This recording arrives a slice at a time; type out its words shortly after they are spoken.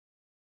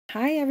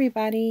Hi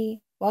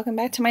everybody, welcome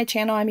back to my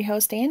channel. I'm your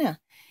host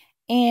Anna,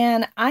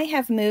 and I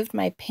have moved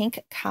my pink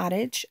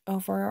cottage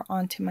over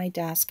onto my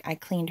desk. I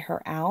cleaned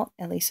her out,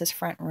 at least this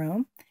front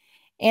room,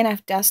 and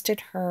I've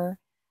dusted her.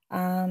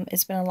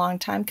 It's been a long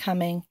time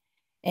coming,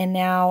 and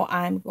now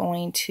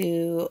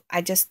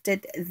I just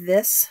did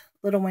this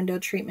little window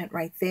treatment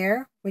right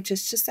there, which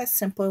is just that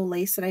simple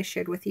lace that I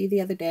shared with you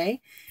the other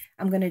day.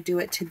 I'm going to do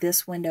it to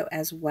this window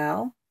as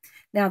well.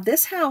 Now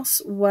this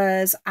house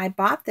I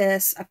bought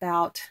this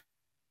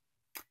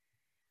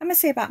I'm going to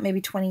say about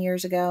maybe 20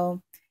 years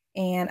ago.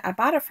 And I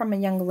bought it from a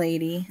young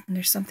lady. And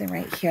there's something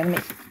right here. Let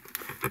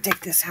me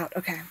take this out.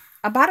 Okay.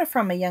 I bought it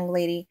from a young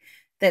lady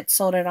that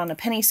sold it on a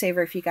penny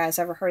saver. If you guys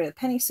ever heard of the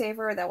penny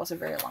saver, that was a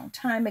very long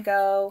time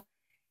ago.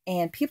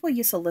 And people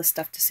used to list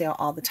stuff to sale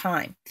all the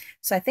time.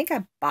 So I think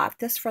I bought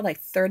this for like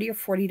 $30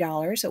 or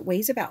 $40. It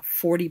weighs about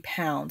 40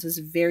 pounds. It's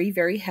very,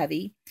 very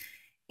heavy.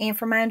 And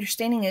from my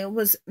understanding, it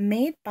was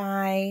made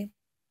by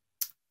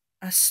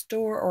a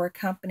store or a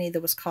company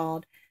that was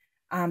called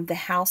the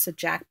house that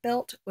Jack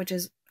built, which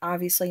is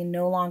obviously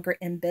no longer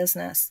in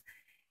business.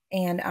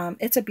 And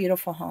it's a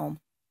beautiful home.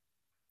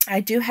 I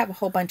do have a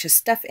whole bunch of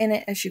stuff in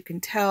it, as you can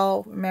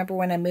tell. Remember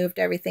when I moved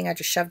everything, I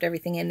just shoved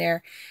everything in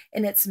there,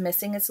 and it's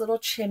missing its little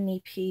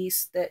chimney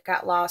piece that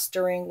got lost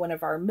during one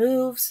of our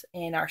moves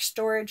in our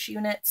storage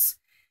units,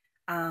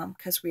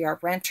 because we are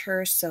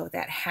renters, so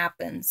that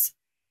happens.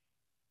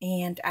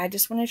 And I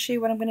just want to show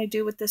you what I'm going to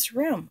do with this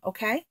room,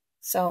 okay?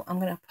 So I'm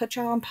going to put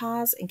y'all on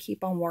pause and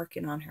keep on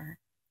working on her.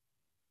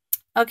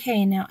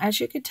 Okay, now as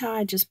you can tell,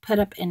 I just put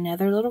up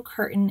another little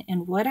curtain,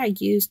 and what I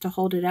used to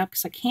hold it up,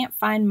 because I can't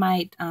find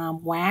my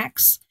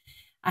wax.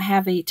 I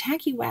have a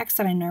tacky wax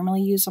that I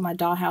normally use on my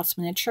Dollhouse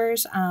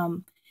miniatures,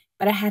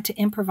 but I had to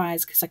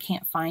improvise because I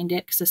can't find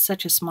it because it's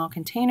such a small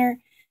container.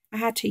 I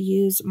had to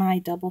use my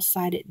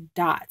double-sided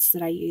dots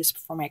that I use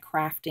for my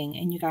crafting,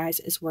 and you guys,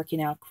 it's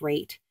working out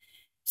great.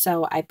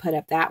 So I put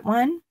up that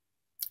one,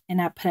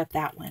 and I put up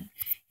that one.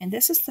 And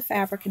this is the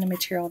fabric and the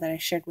material that I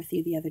shared with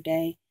you the other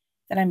day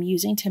that I'm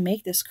using to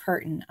make this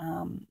curtain.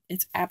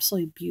 It's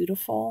absolutely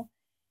beautiful,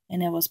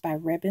 and it was by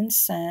Ribbon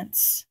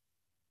Scents,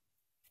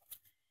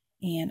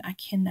 and I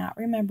cannot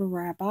remember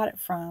where I bought it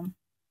from,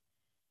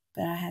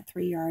 but I had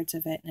 3 yards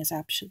of it, and it's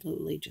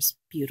absolutely just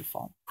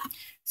beautiful.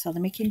 So let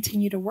me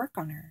continue to work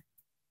on her.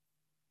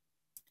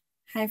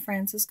 Hi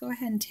friends, let's go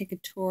ahead and take a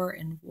tour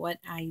in what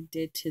I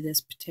did to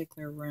this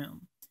particular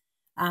room.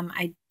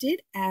 I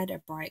did add a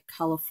bright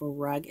colorful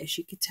rug, as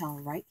you can tell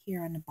right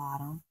here on the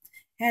bottom.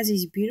 It has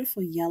these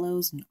beautiful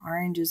yellows and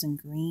oranges and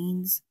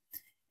greens,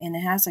 and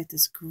it has like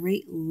this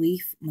great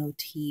leaf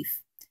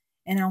motif.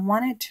 And I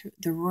wanted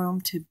the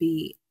room to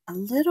be a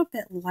little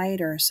bit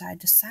lighter, so I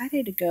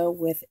decided to go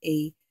with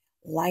a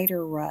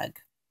lighter rug,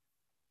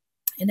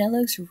 and it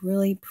looks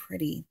really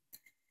pretty.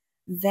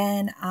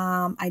 Then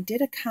I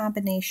did a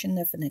combination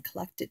of an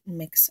eclectic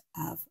mix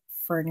of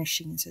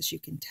furnishings, as you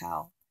can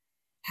tell.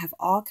 I have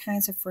all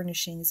kinds of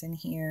furnishings in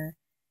here.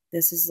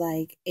 This is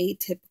like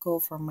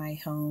atypical for my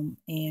home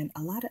and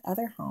a lot of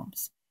other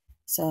homes.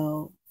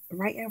 So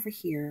right over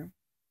here,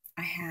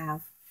 I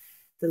have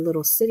the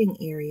little sitting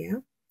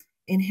area,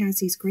 and has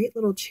these great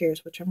little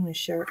chairs, which I'm going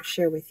to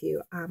share with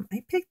you.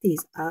 I picked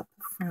these up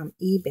from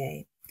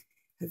eBay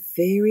a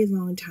very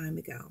long time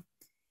ago,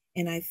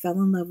 and I fell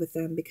in love with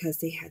them because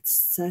they had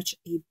such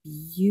a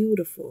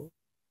beautiful,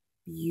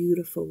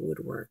 beautiful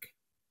woodwork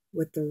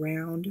with the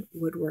round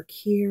woodwork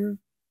here.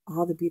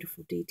 All the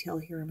beautiful detail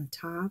here on the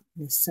top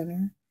in the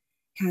center.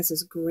 It has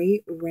this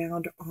great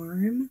round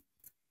arm,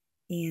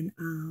 and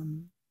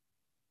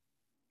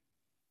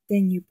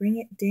then you bring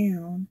it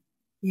down.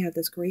 You have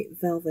this great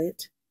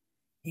velvet,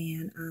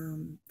 and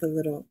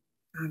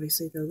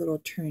obviously the little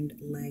turned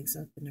legs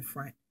up in the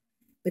front.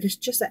 But it's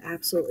just an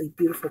absolutely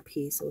beautiful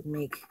piece. It would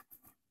make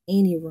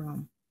any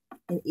room,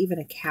 and even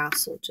a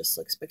castle, just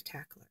look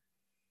spectacular.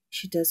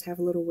 She does have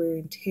a little wear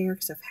and tear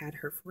because I've had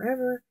her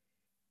forever,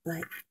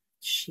 but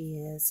she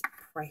is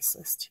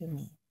priceless to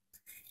me.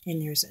 And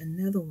there's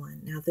another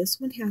one. Now this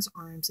one has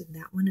arms, and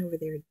that one over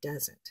there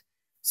doesn't.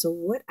 So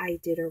what I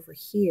did over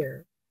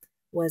here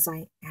was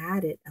I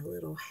added a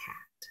little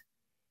hat.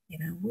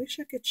 And I wish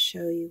I could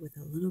show you with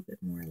a little bit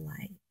more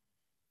light.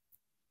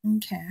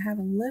 Okay, I have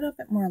a little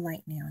bit more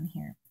light now in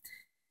here.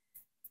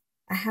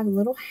 I have a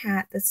little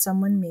hat that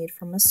someone made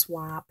from a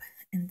swap.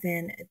 And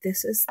then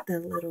this is the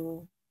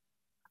little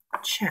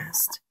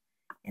chest.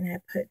 And I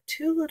put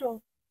 2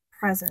 little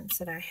presents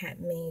that I had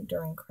made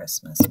during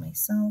Christmas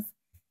myself,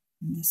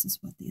 and this is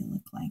what they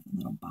look like,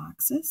 little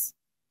boxes.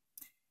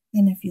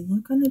 And if you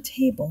look on the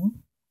table,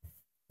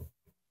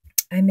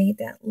 I made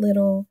that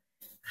little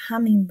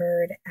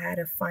hummingbird out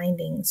of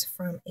findings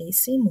from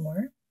A.C.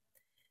 Moore.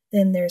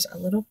 Then there's a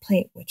little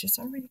plate, which is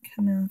already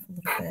coming off a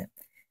little bit,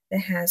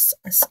 that has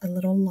a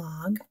little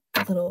log,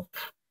 a little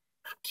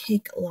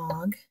cake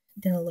log,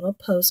 then a little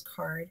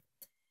postcard,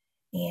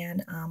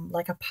 and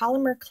like a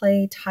polymer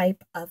clay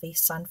type of a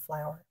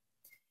sunflower.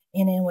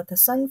 And then with the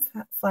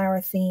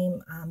sunflower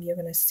theme, you're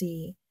going to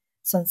see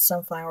some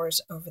sunflowers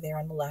over there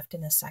on the left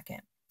in a second.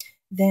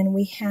 Then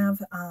we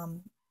have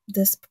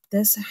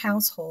this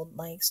household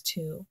likes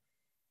to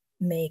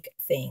make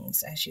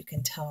things. As you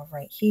can tell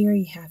right here,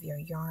 you have your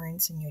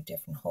yarns and your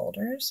different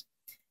holders.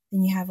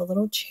 Then you have a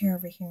little chair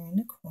over here in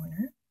the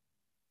corner.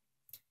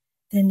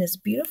 Then this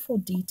beautiful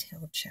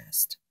detailed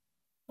chest.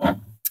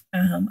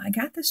 I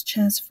got this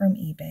chest from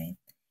eBay,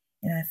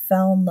 and I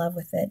fell in love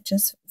with it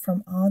just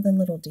from all the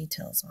little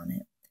details on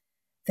it.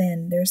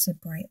 Then there's a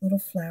bright little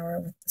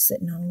flower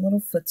sitting on a little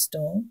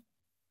footstool.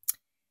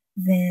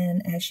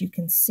 Then, as you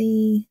can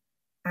see,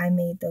 I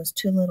made those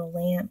two little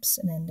lamps,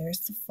 and then there's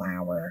the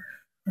flower,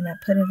 and I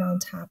put it on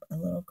top of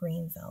a little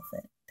green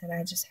velvet that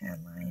I just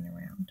had lying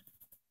around.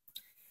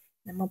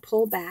 Then we'll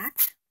pull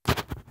back,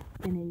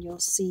 and then you'll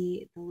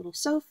see the little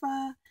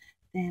sofa,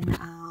 then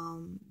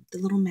the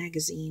little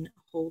magazine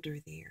holder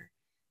there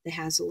that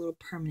has a little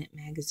permanent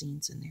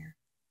magazines in there.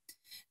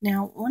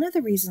 Now, one of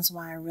the reasons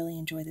why I really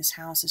enjoy this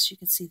house is you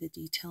can see the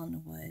detail in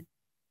the wood.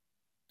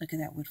 Look at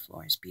that wood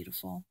floor, it's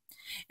beautiful.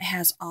 It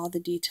has all the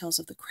details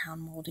of the crown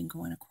molding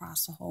going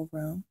across the whole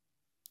room.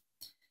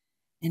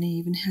 And it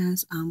even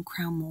has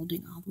crown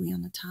molding all the way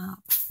on the top.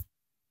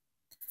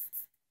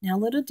 Now,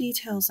 little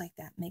details like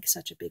that make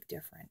such a big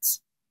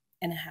difference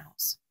in a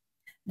house.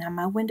 Now,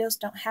 my windows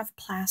don't have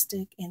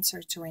plastic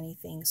inserts or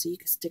anything, so you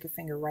can stick a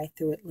finger right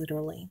through it,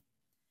 literally.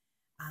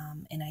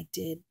 And I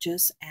did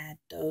just add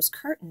those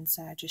curtains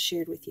that I just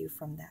shared with you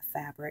from that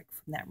fabric,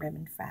 from that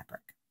ribbon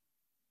fabric.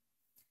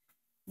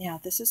 Now,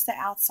 this is the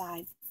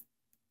outside.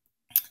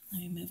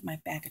 Let me move my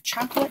bag of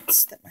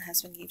chocolates that my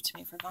husband gave to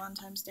me for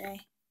Valentine's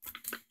Day.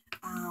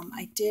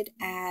 I did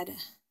add,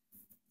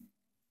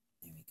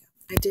 there we go.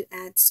 I did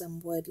add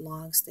some wood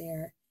logs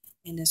there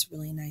and this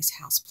really nice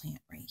house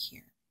plant right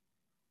here.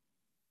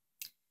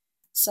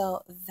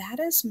 So that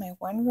is my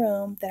one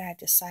room that I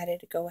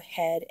decided to go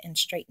ahead and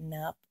straighten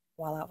up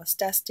while I was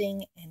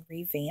dusting and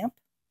revamp.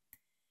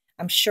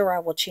 I'm sure I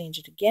will change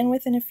it again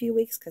within a few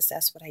weeks because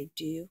that's what I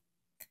do.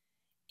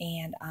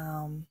 And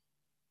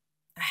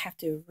I have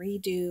to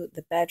redo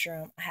the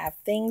bedroom. I have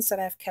things that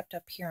I've kept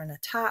up here on the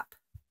top,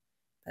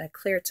 but I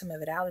cleared some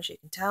of it out, as you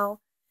can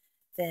tell.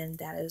 Then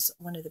that is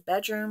one of the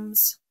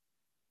bedrooms.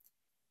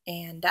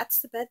 And that's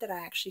the bed that I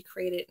actually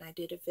created, and I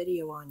did a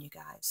video on, you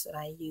guys, that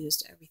I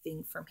used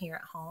everything from here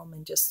at home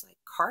and just like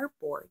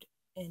cardboard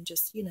and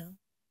just, you know,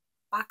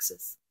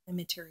 boxes and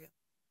material.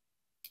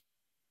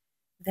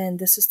 Then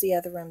this is the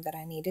other room that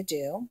I need to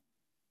do.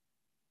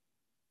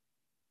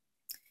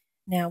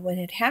 Now, what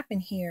had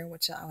happened here,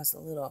 which I was a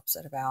little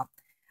upset about,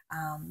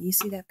 you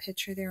see that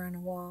picture there on the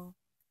wall?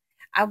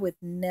 I would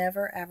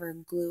never, ever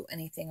glue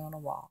anything on a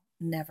wall.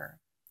 Never.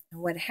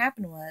 And what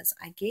happened was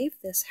I gave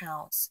this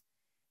house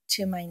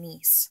to my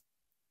niece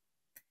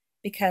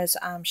because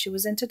she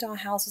was into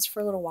dollhouses for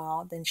a little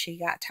while. Then she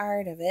got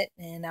tired of it.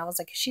 And I was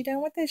like, is she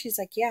done with it? She's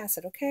like, yeah. I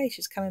said, okay,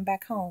 she's coming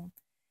back home.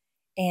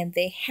 And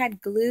they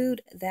had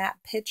glued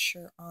that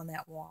picture on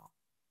that wall.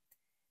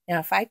 Now,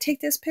 if I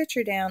take this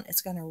picture down,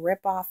 it's going to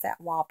rip off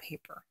that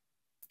wallpaper.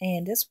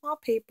 And this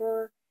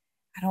wallpaper,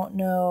 I don't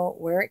know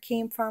where it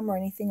came from or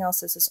anything else.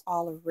 This is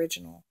all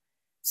original.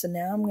 So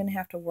now I'm going to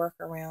have to work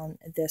around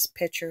this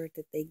picture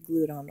that they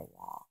glued on the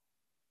wall.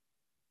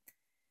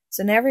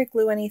 So never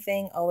glue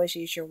anything. Always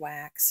use your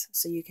wax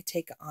so you can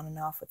take it on and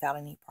off without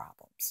any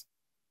problems.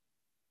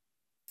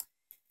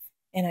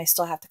 And I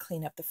still have to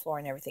clean up the floor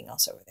and everything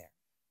else over there.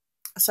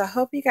 So I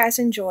hope you guys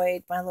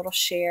enjoyed my little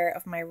share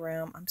of my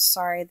room. I'm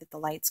sorry that the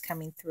light's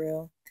coming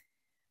through.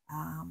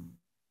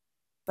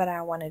 But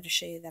I wanted to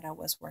show you that I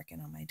was working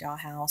on my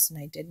dollhouse and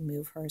I did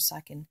move her so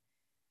I can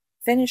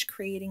finish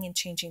creating and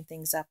changing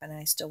things up, and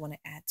I still want to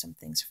add some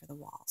things for the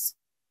walls.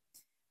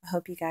 I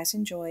hope you guys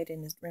enjoyed,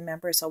 and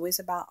remember, it's always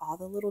about all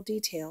the little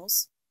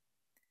details.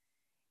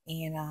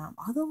 And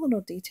all the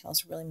little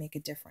details really make a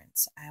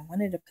difference. I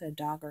wanted to put a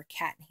dog or a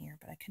cat in here,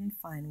 but I couldn't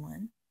find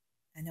one.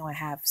 I know I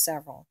have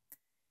several.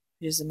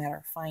 It's just a matter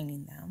of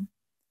finding them.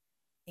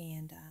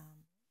 And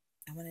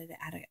I wanted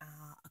to add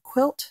a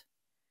quilt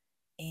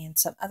and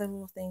some other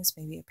little things,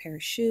 maybe a pair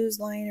of shoes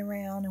lying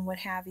around and what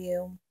have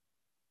you.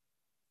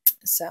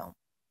 So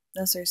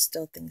those are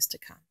still things to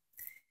come.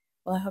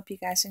 Well, I hope you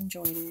guys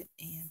enjoyed it.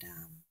 And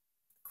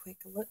quick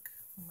look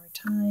one more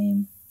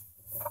time.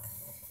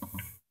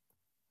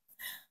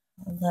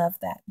 I love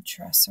that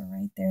dresser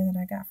right there that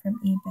I got from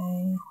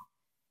eBay.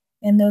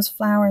 And those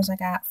flowers I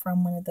got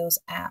from one of those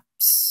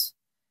apps.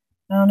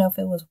 I don't know if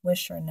it was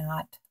Wish or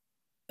not,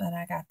 but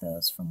I got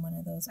those from one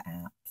of those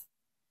apps.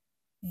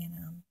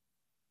 And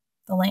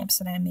the lamps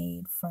that I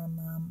made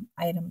from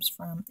items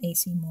from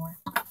AC Moore.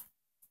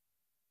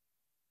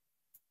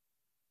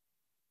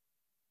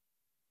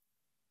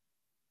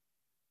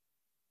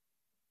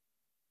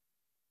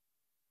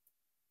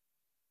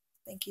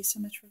 Thank you so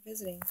much for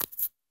visiting.